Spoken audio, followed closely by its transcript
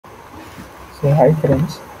So hi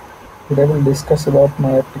friends, today we'll discuss about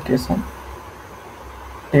my application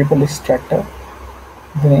table extractor.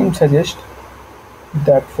 The name suggests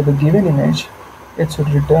that for the given image, it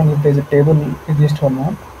should return if there is a table exists or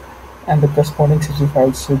not, and the corresponding CSV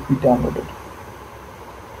files should be downloaded.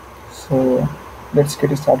 So let's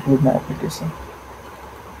get started with my application.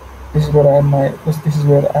 This is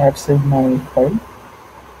where I have saved my file,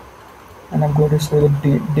 and I'm going to show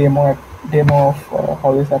the demo of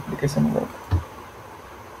how this application works.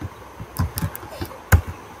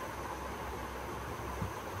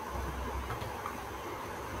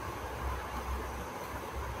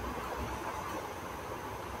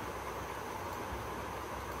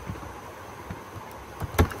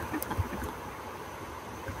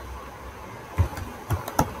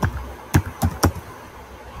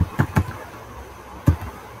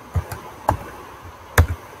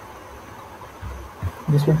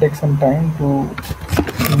 This will take some time to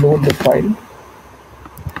load the file.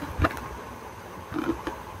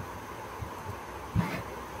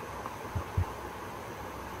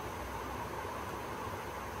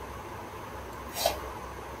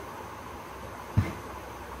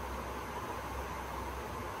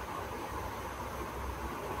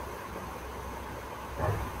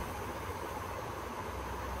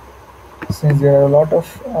 Since there are a lot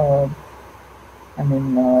of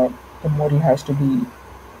the model has to be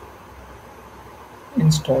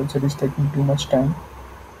installed, so it is taking too much time.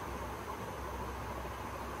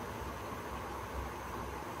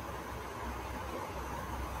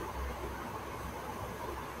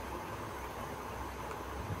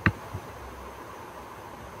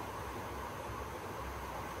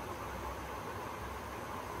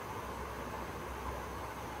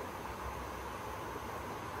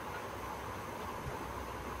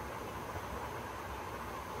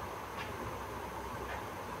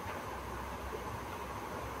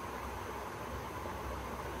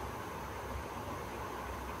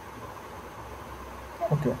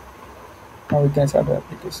 Okay, now we can start the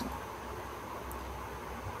application.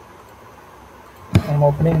 I'm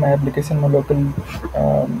opening my application on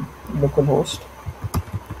my local host.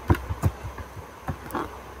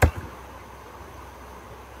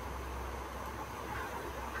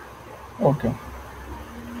 Okay,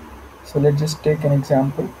 so let's just take an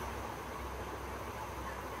example.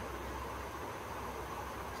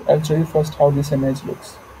 So I'll show you first how this image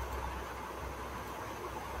looks.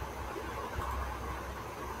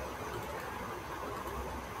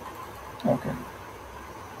 Okay,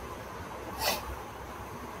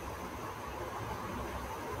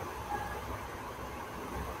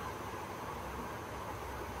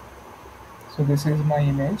 so this is my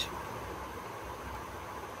image,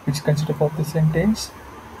 which consists of the sentence,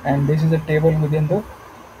 and this is a table within the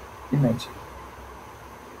image.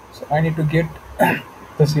 So I need to get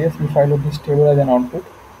the CSV file of this table as an output.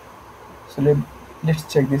 So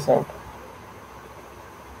let's check this out.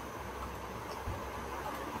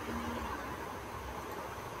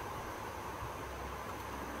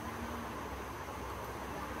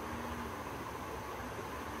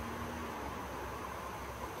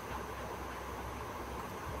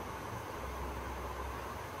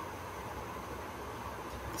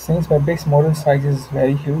 Since my base model size is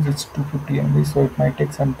very huge, it's 250 MB, so it might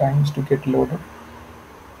take some time to get loaded.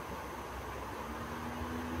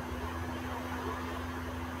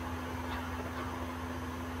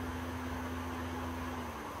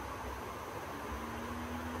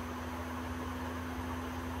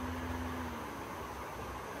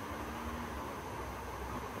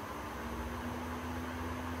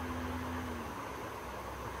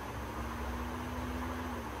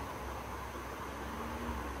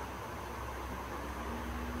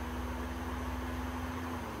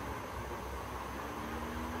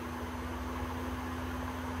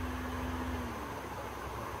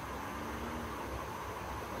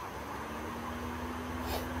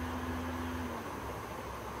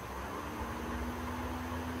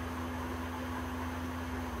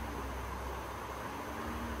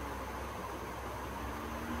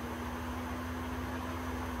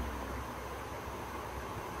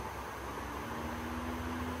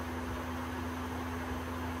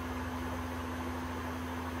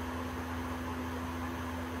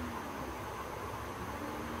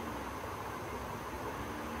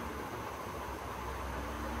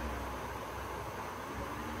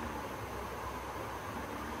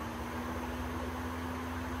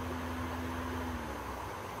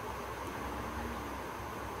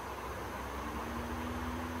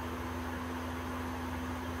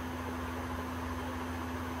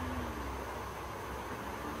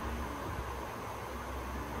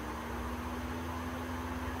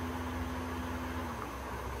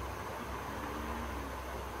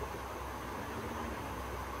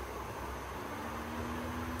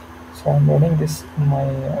 So I'm running this in my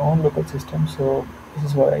own local system. So this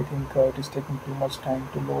is why I think it is taking too much time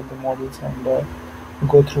to load the models and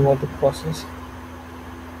go through all the process.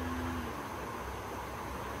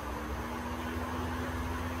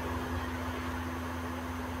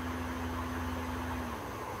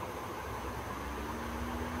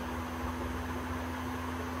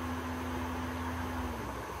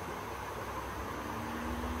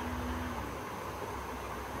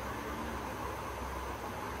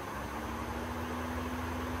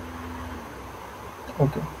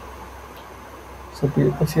 Okay. So the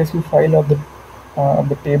CSV file of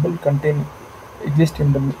the table contain exist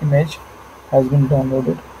in the image has been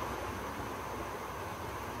downloaded.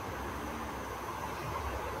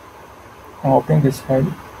 I'm opening this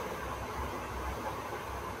file.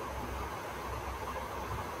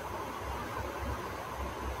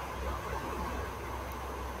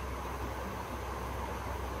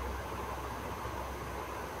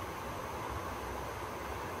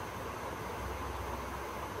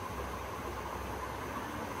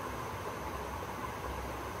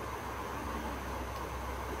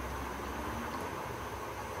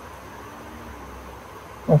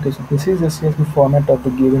 Okay, so this is the CSV format of the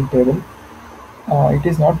given table. It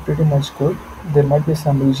is not pretty much good. There might be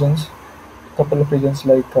some reasons, couple of reasons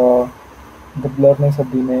like the blurriness of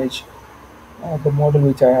the image, the model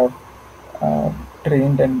which I have uh,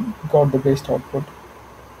 trained and got the best output.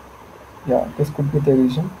 Yeah, this could be the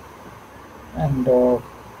reason. And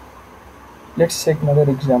let's take another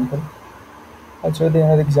example. I'll show you the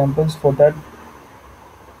other examples for that.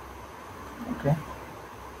 Okay,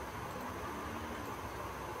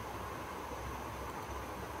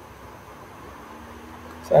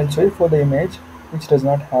 so I'll show you for the image which does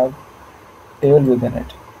not have table within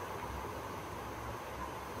it.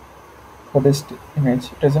 For this image,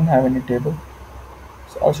 it doesn't have any table.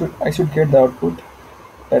 So I should get the output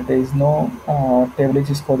that there is no table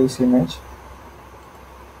exists for this image.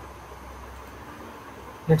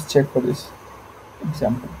 Let's check for this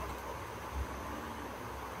example.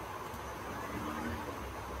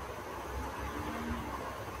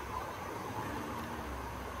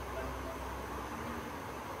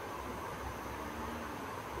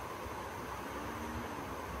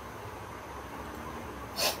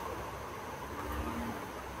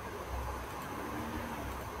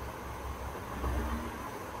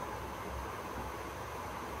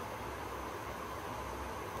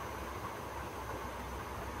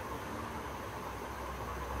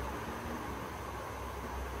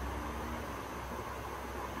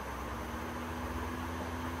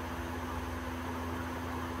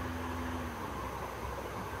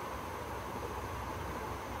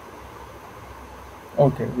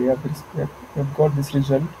 Okay, we have got this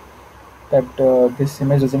result that this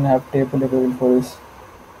image doesn't have table available for this.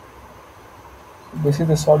 This is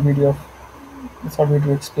the short video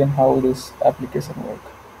to explain how this application work.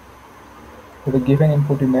 For the given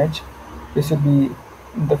input image, this should be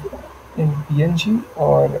in the in PNG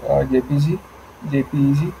or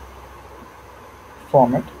JPEG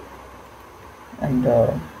format, and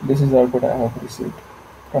this is the output I have received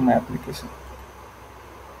from my application.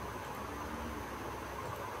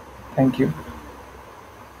 Thank you.